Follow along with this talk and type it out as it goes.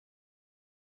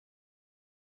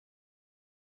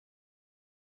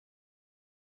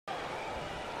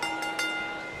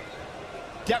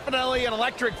Definitely an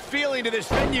electric feeling to this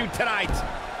venue tonight.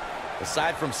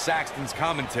 Aside from Saxton's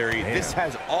commentary, this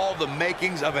has all the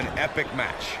makings of an epic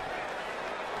match.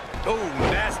 Oh,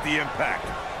 nasty impact.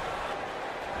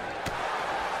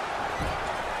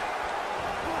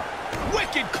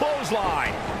 Wicked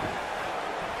clothesline.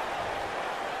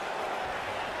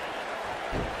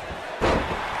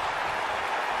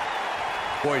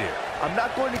 Boy, I'm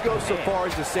not going to go so far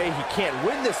as to say he can't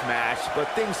win this match, but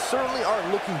things certainly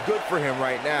aren't looking good for him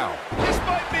right now. This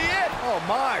might be it. Oh,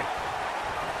 my.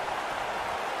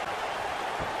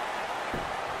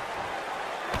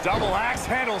 double axe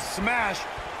handle smash.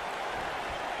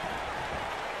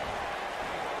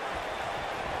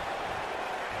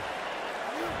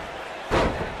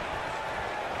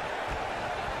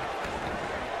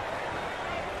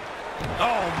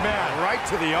 Oh, man, right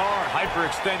to the arm.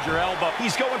 Hyperextend your elbow.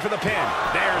 He's going for the pin.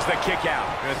 There's the kick out.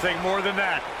 Gonna think more than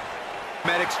that.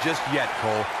 Medics just yet,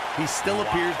 Cole. He still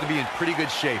appears to be in pretty good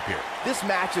shape here. This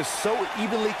match is so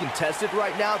evenly contested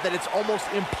right now that it's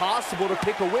almost impossible to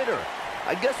pick a winner.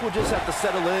 I guess we'll just have to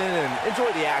settle in and enjoy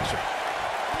the action.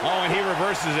 Oh, and he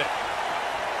reverses it.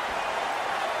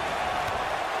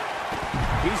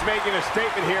 He's making a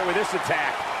statement here with this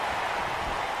attack.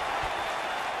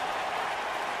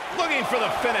 Looking for the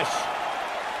finish.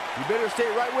 You better stay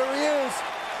right where he is.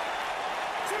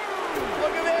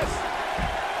 Look at this.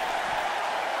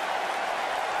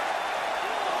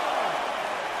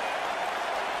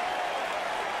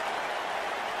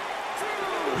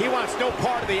 He wants no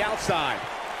part of the outside.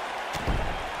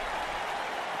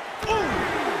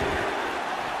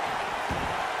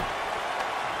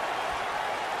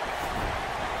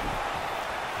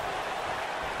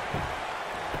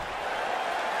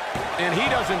 And he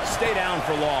doesn't stay down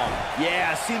for long.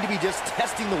 Yeah, seemed to be just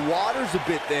testing the waters a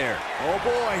bit there. Oh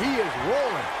boy, he is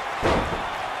rolling.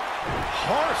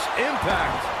 Harsh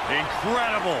impact.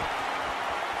 Incredible.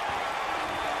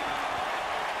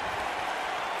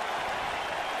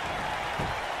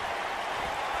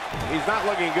 He's not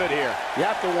looking good here. You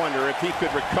have to wonder if he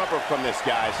could recover from this,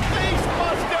 guys. Face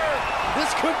buster! This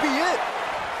could be it.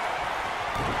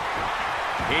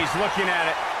 He's looking at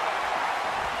it.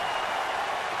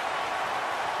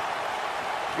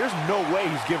 There's no way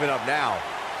he's giving up now.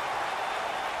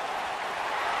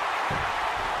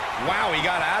 Wow, he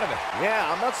got out of it.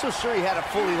 Yeah, I'm not so sure he had it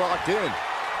fully locked in.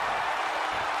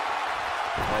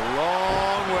 A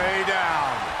long way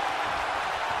down.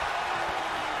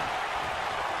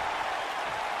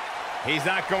 He's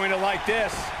not going to like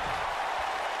this.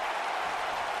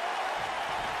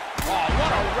 Oh,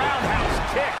 what a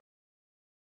roundhouse kick.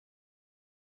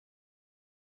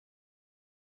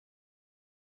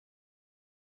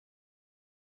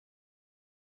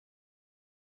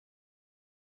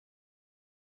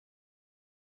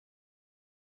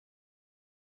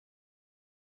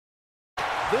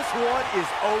 This one is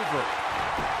over.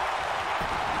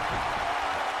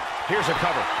 Here's a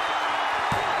cover.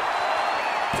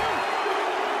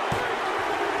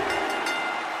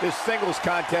 This singles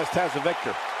contest has a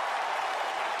victor.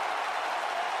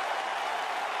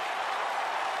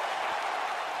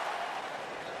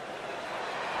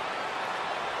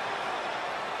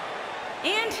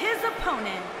 And his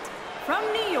opponent from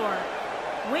New York,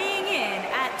 weighing in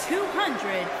at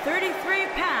 233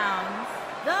 pounds,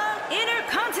 the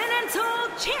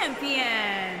Intercontinental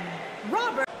Champion,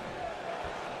 Robert.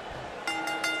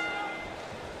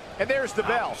 And there's the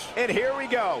bell. And here we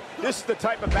go. This is the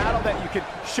type of battle that you can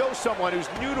show someone who's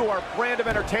new to our brand of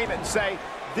entertainment and say,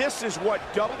 this is what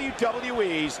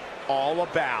WWE's all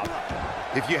about.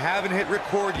 If you haven't hit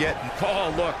record yet,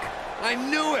 oh, look, I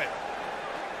knew it.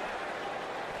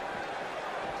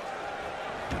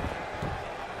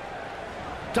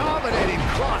 Dominating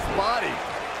crossbody.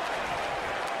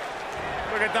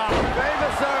 Look at that.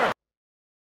 Famous, sir.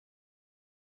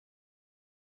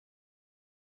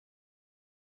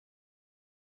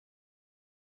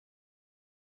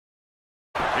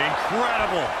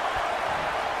 Incredible.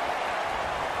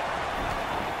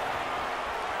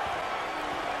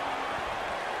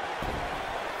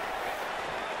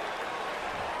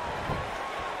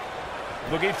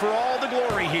 Looking for all the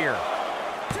glory here.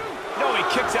 No, he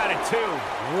kicks out at 2.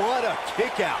 What a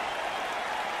kick out.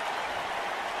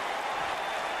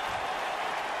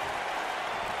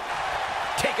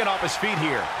 Taken off his feet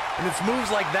here. And it's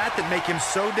moves like that that make him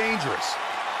so dangerous.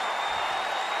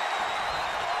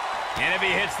 And if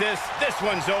he hits this, this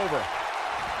one's over.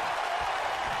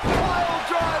 Wild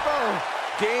driver.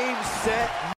 Game,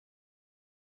 set,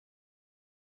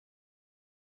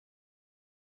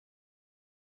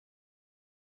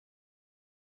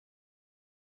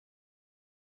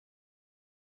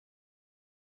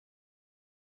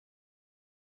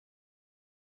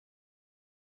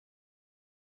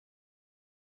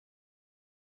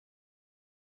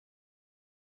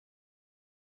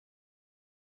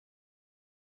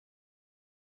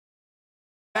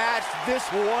 this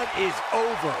one is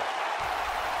over.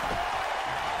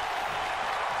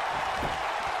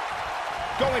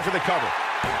 Going for the cover.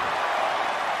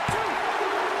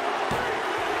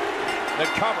 The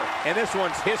cover, and this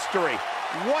one's history.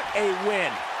 What a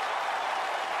win.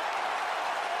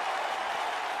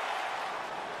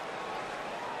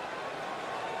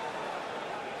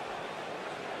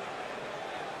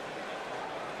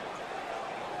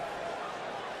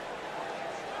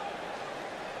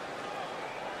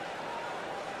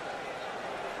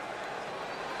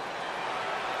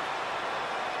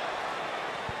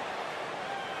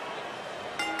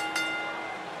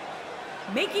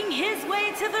 Making his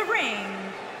way to the ring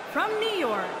from New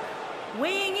York,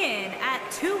 weighing in at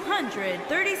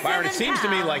 237 Byron, it seems to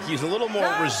me like he's a little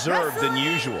more reserved than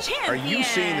usual. Are you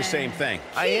seeing the same thing?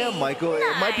 I am, Michael.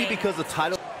 It might be because the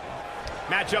title...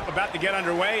 Matchup about to get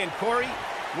underway, and Corey,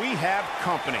 we have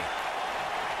company.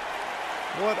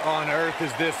 What on earth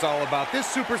is this all about? This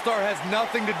superstar has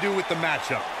nothing to do with the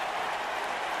matchup.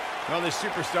 Well, this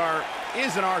superstar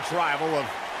is an arch rival of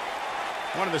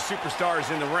one of the superstars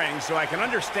in the ring, so I can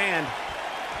understand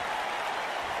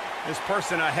this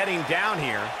person heading down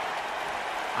here,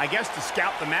 I guess, to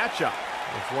scout the matchup.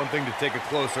 It's one thing to take a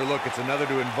closer look. It's another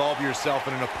to involve yourself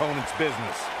in an opponent's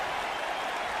business.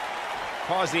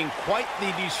 Causing quite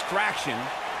the distraction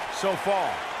so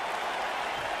far.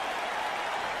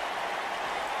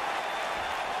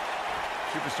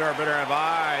 Superstar better have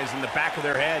eyes in the back of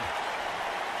their head.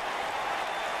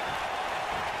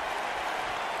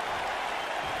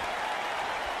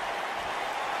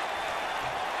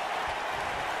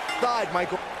 Side,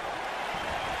 Michael.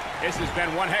 This has been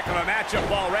one heck of a matchup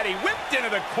already. Whipped into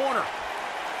the corner.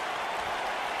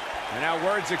 And now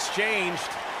words exchanged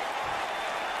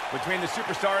between the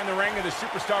superstar in the ring and the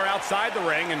superstar outside the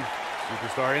ring. And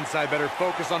superstar inside better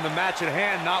focus on the match at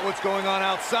hand, not what's going on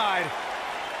outside.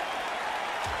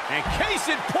 And case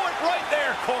in point right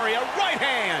there, Corey, a right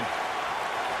hand.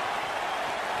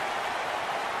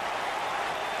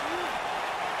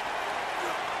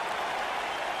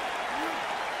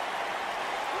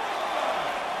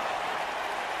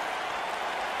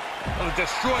 It'll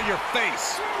destroy your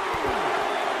face.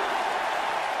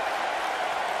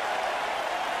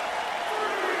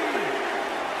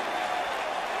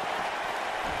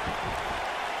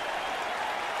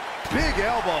 Big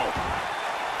elbow.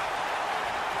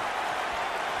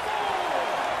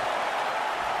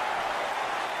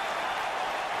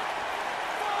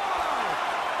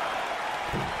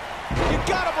 You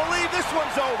gotta believe this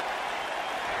one's over.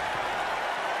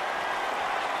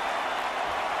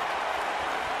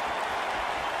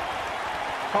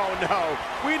 Oh no,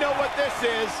 we know what this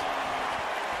is.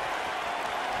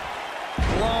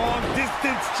 Long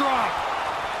distance drop.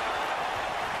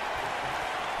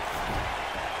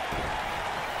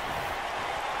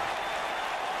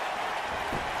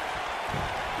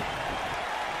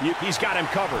 He's got him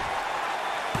covered.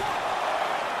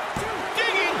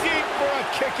 Digging deep for a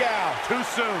kick out. Too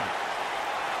soon.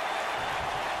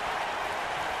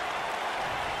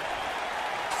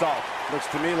 Salt. Looks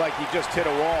to me like he just hit a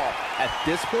wall. At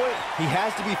this point, he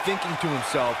has to be thinking to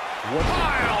himself, what...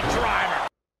 Pile driver!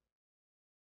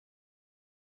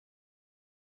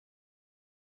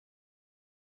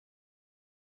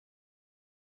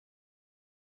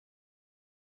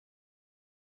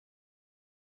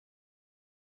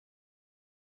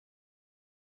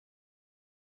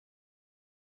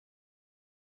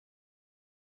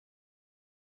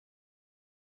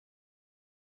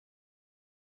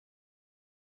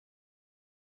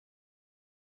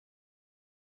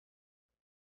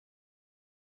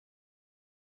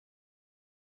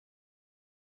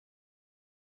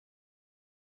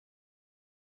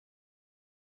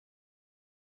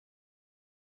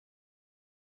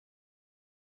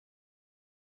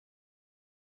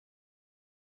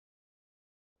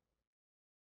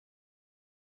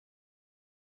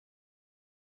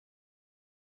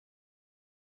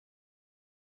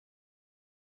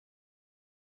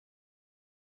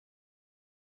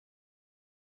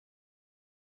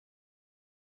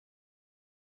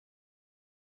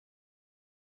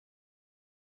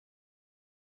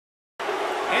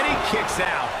 Kicks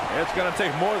out. It's going to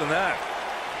take more than that.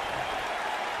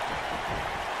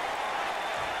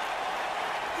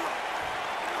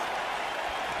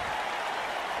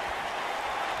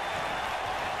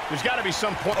 There's got to be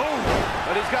some point. Oh,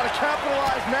 but he's got to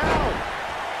capitalize now.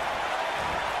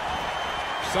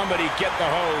 Somebody get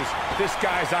the hose. This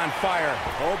guy's on fire.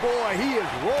 Oh boy, he is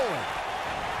rolling.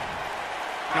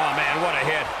 Oh man, what a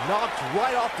hit. Knocked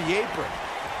right off the apron.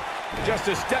 Just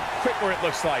a step quicker, it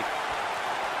looks like.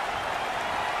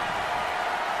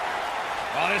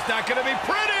 Oh, it's not going to be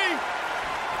pretty.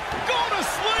 Go to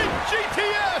sleep,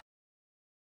 GTS!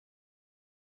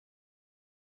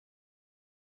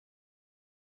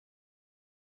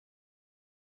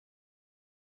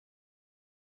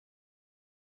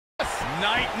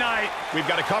 Night. We've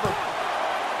got to cover.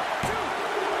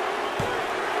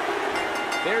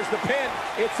 There's the pin.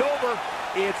 It's over.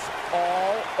 It's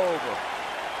all over.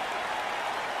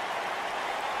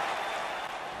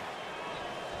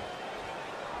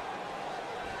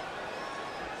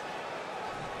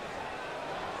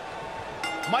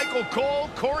 Michael Cole,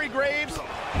 Corey Graves,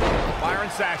 Byron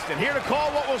Saxton here to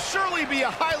call what will surely be a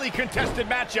highly contested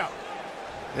matchup.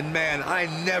 And man, I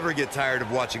never get tired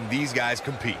of watching these guys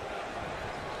compete.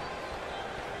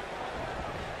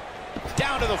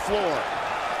 Down to the floor.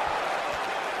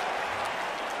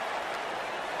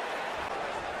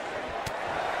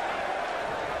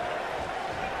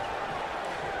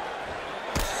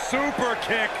 Super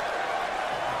kick.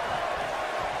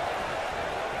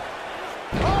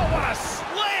 Oh, what a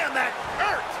slam that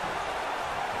hurt.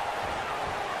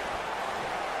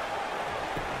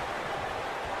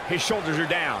 His shoulders are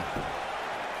down.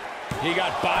 He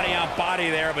got body on body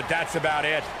there, but that's about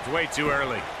it. It's way too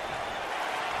early.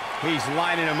 He's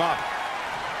lining him up.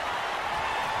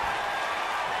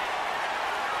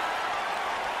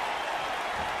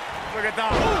 Look at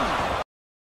that. Ooh.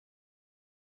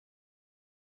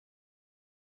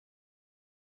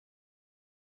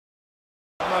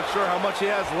 I'm not sure how much he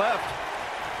has left.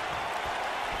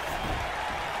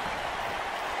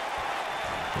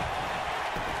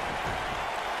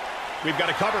 We've got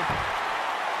to cover.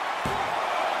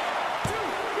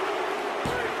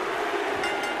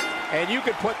 And you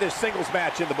can put this singles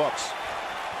match in the books.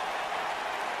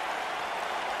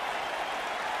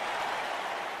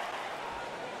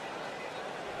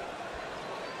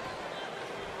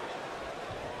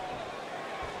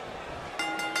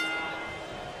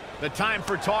 The time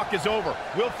for talk is over.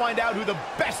 We'll find out who the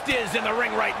best is in the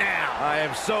ring right now. I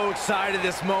am so excited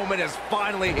this moment is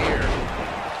finally here.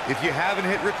 If you haven't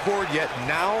hit record yet,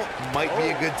 now might be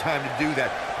a good time to do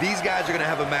that. These guys are going to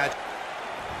have a match.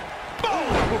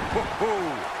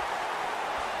 Boom!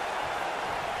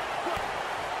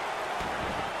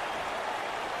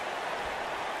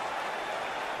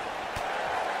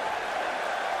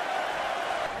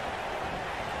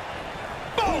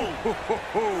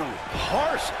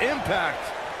 Harsh impact.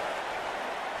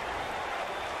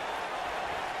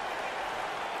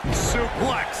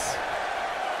 Suplex.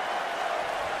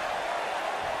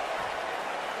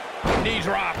 Knee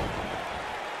drop.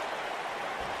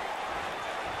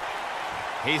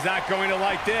 He's not going to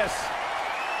like this.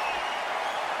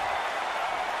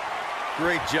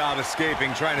 Great job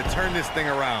escaping, trying to turn this thing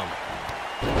around.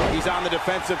 He's on the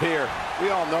defensive here.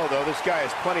 We all know, though, this guy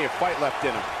has plenty of fight left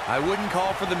in him. I wouldn't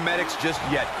call for the medics just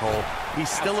yet, Cole. He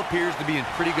still appears to be in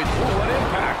pretty good shape. What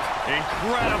impact.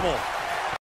 Incredible.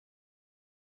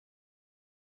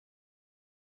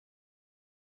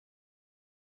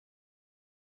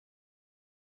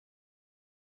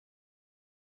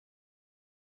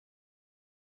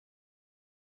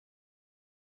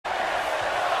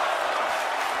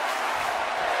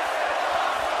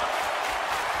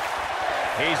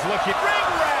 He's looking ring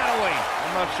rattling.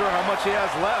 I'm not sure how much he has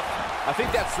left. I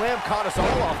think that slam caught us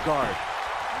all off guard.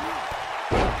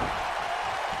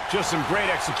 Just some great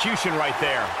execution right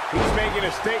there. He's making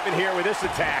a statement here with this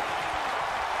attack.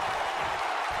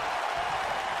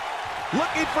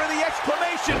 Looking for the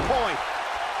exclamation point.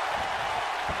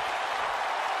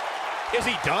 Is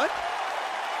he done?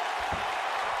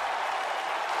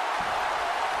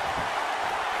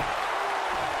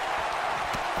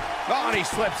 Oh, and he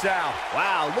slips out.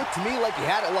 Wow, looked to me like he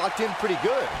had it locked in pretty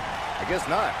good. I guess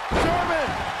not. German.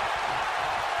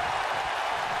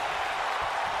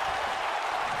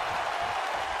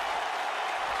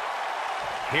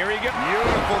 Here he goes.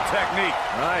 Beautiful technique.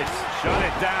 Nice. Shut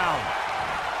it down.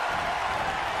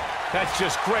 That's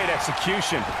just great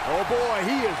execution. Oh boy,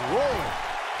 he is rolling.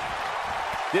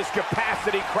 This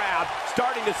capacity crowd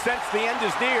starting to sense the end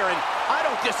is near, and I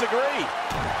don't disagree.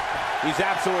 He's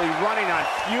absolutely running on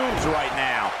fumes right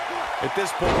now. At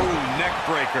this point, ooh, neck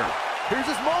breaker. Here's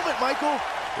his moment, Michael.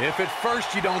 If at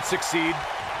first you don't succeed.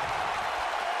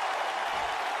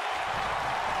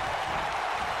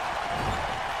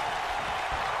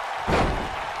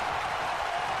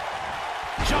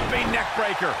 Jumping neck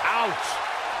breaker. Ouch.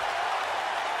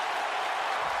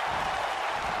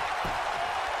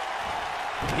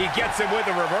 He gets him with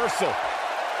a reversal.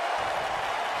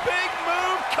 Big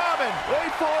move coming.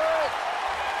 Wait for it.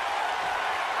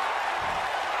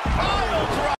 Pile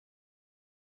driver.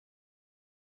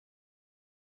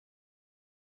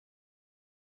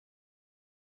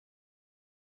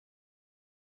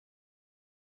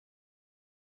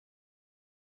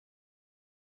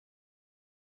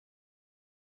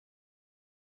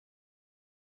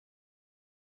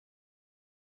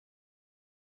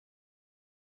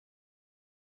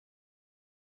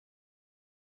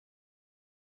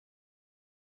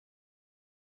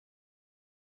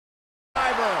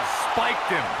 hammer. Spiked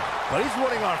him. But he's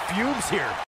running on fumes here.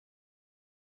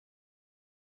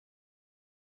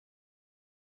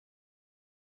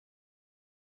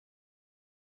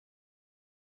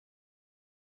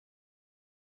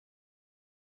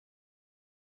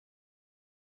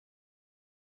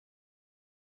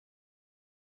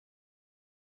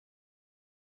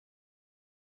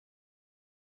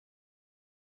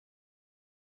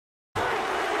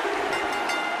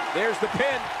 There's the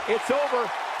pin. It's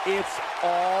over. It's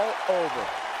all over.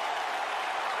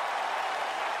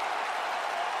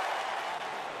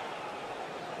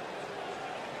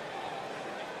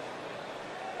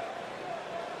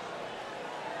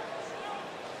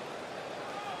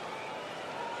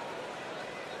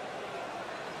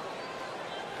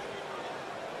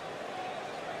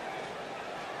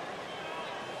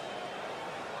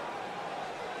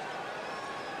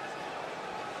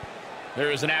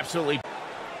 There is an absolutely...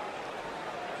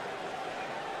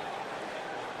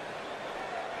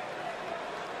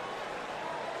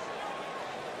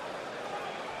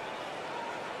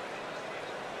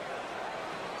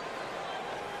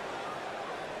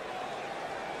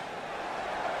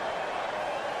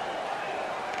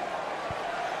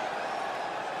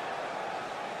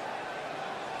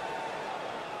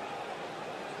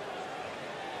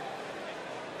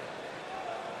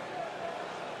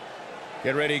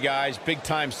 Get ready, guys.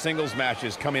 Big-time singles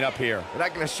matches coming up here. And I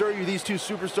can assure you these two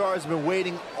superstars have been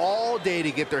waiting all day to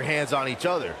get their hands on each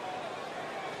other.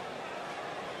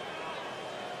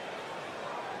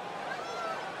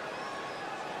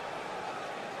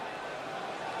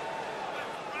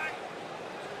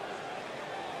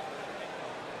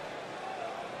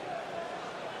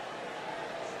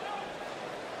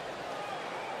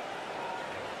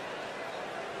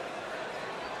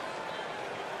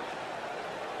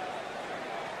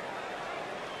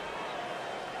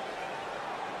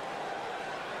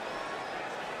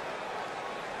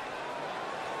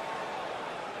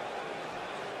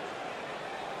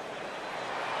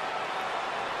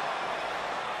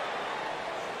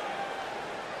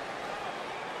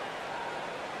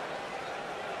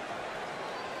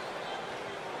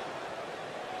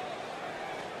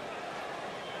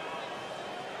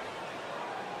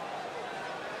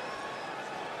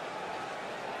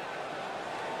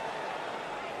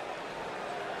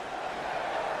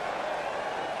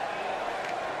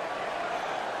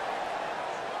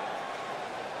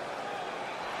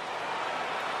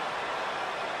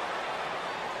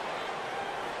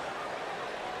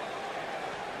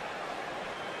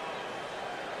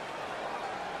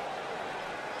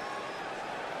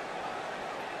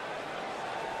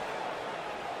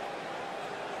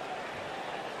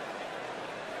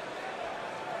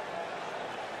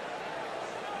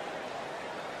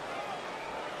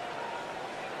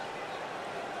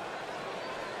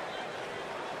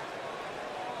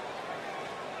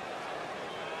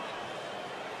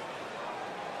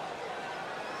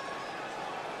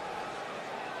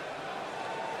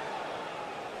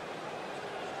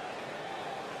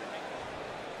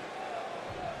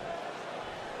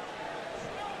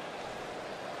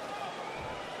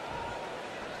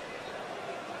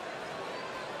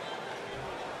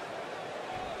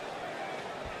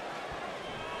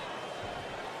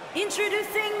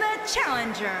 Introducing the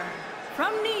challenger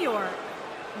from New York,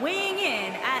 weighing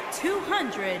in at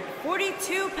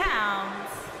 242 pounds,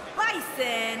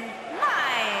 Bison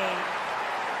Mike.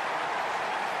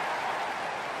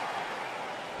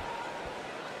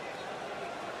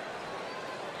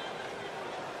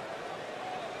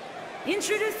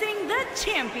 Introducing the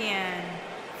champion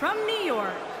from New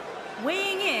York,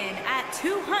 weighing in at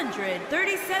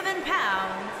 237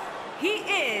 pounds, he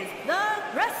is the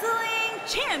wrestling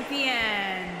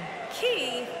champion,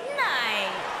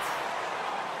 Knight.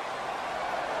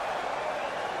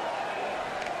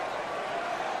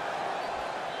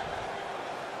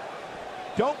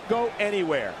 Don't go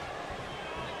anywhere.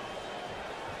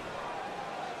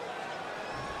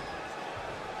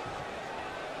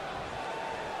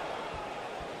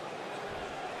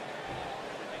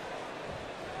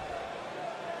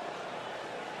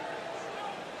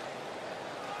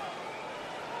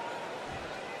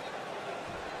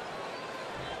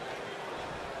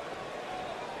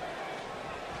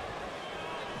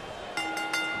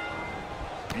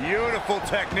 Beautiful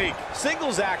technique.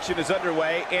 Singles action is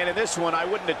underway, and in this one, I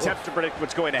wouldn't attempt to predict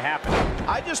what's going to happen.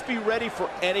 I'd just be ready for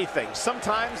anything.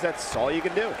 Sometimes that's all you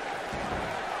can do.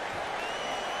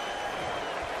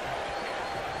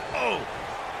 Oh!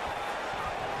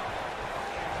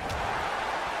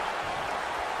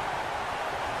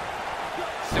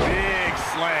 Big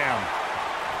slam.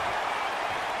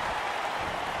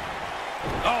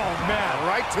 Oh, man,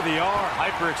 right to the arm.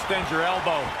 Hyperextend your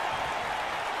elbow.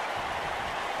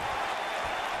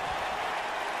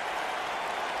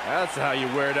 That's how you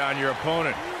wear down your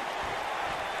opponent.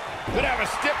 Could have a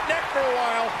stiff neck for a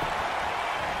while.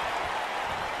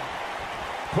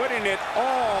 Putting it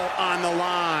all on the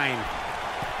line.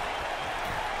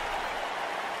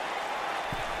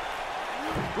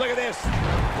 Look at this.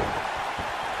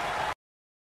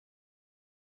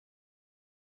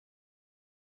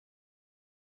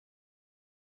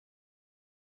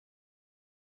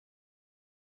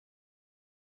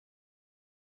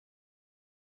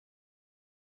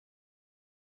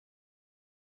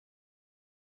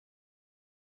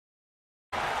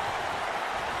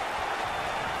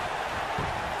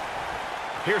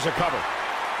 Here's a cover.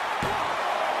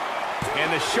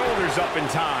 And the shoulder's up in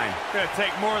time. Gonna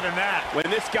take more than that. When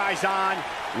this guy's on,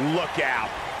 look out.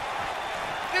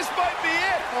 This might be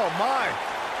it. Oh, my.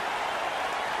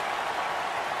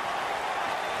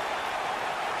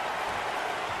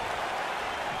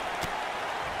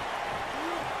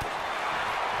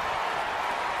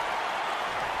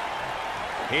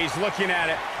 He's looking at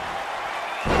it.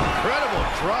 Incredible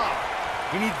drop.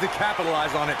 He needs to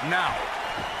capitalize on it now.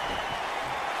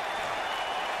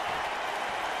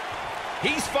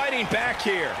 He's fighting back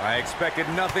here. I expected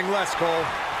nothing less, Cole.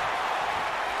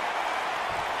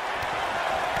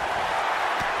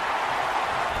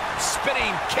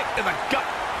 Spinning kick to the gut.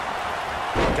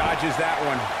 Dodges that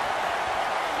one.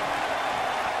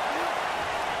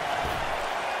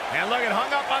 And look, it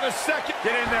hung up on the second.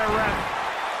 Get in there, ref.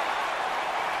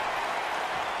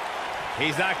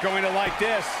 He's not going to like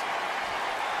this.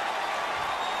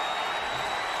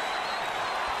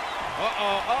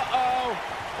 Uh-oh.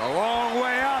 A long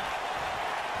way up.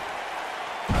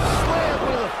 Slam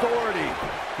with authority.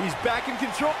 He's back in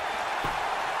control.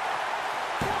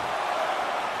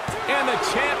 And the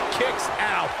champ kicks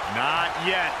out. Not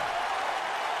yet.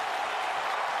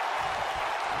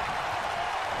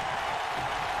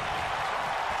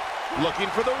 Looking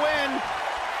for the win.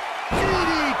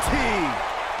 DDT.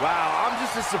 Wow, I'm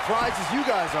just as surprised as you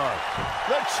guys are.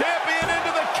 The champion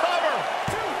into the cover.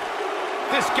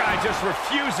 This guy just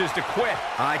refuses to quit.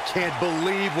 I can't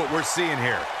believe what we're seeing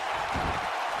here.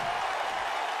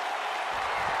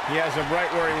 He has him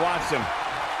right where he wants him.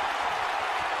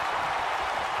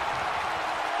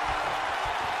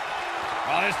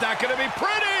 Oh, it's not going to be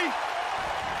pretty.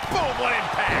 Boom, what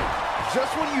impact.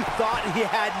 Just when you thought he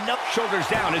had no... Shoulders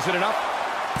down, is it enough?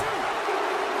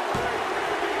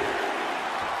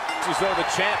 It's as though the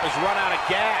champ has run out of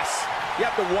gas. You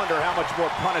have to wonder how much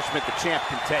more punishment the champ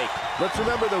can take. Let's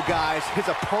remember, though, guys, his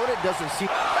opponent doesn't see...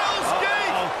 Hell's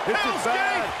Gate! This Hell's is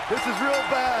bad. Gate! This is real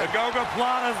bad. The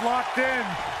Goga-Plana's locked in.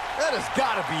 That has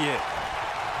got to be it.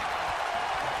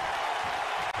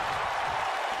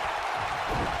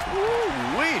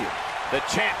 Woo-wee. The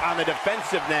champ on the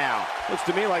defensive now. Looks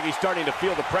to me like he's starting to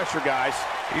feel the pressure, guys.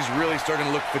 He's really starting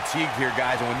to look fatigued here,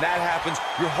 guys. And when that happens,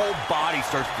 your whole body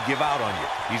starts to give out on you.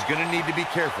 He's going to need to be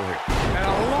careful here. And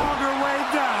a longer way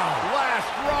down.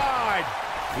 Last ride.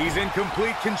 He's in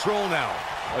complete control now.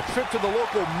 A trip to the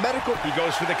local medical... He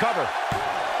goes for the cover.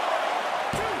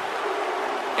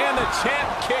 And the champ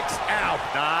kicks out.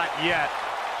 Not yet.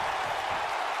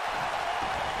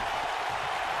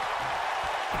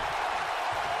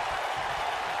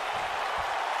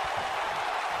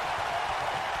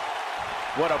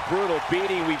 What a brutal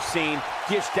beating we've seen.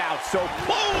 Dished out so...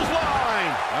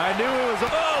 Clothesline! I knew it was a...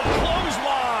 Oh,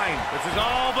 clothesline! This is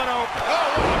all but open.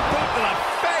 Oh, what a boot to the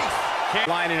face!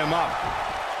 Lining him up.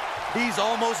 He's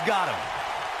almost got him.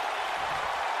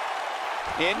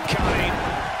 Incoming.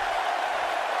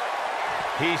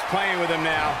 He's playing with him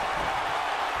now.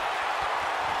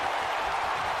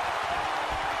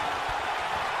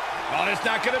 Oh, it's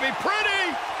not going to be pretty!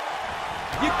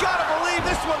 You gotta believe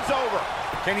this one's over.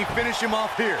 Can he finish him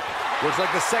off here? Looks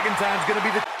like the second time's going to be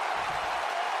the...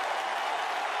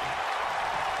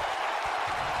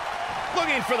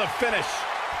 Looking for the finish.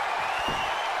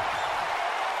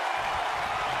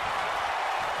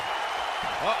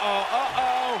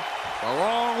 Uh-oh. A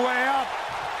long way up.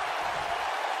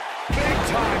 Big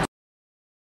time.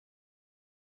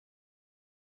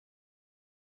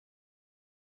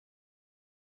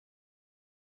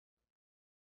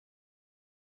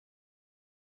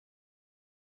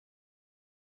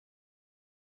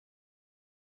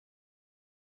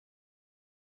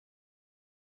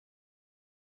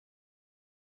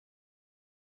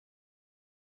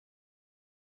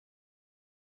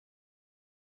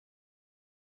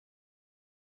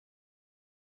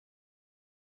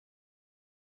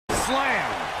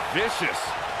 Slam. Vicious.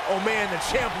 Oh, man, the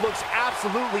champ looks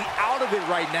absolutely out of it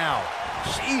right now.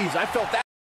 Jeez, I felt that.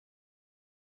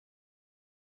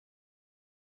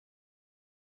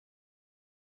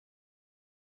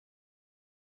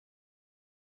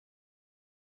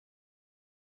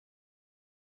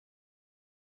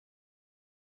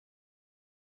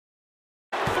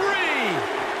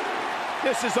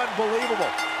 This is unbelievable.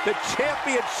 The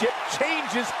championship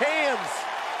changes hands.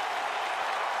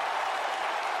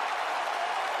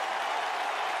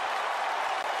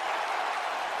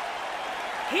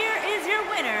 Here is your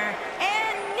winner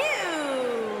and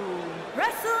new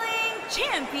wrestling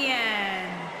champion,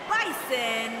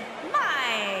 Bison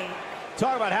Mike.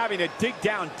 Talk about having to dig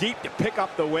down deep to pick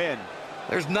up the win.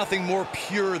 There's nothing more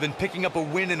pure than picking up a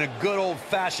win in a good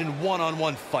old-fashioned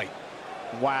one-on-one fight.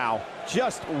 Wow,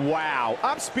 just wow.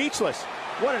 I'm speechless.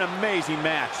 What an amazing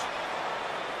match.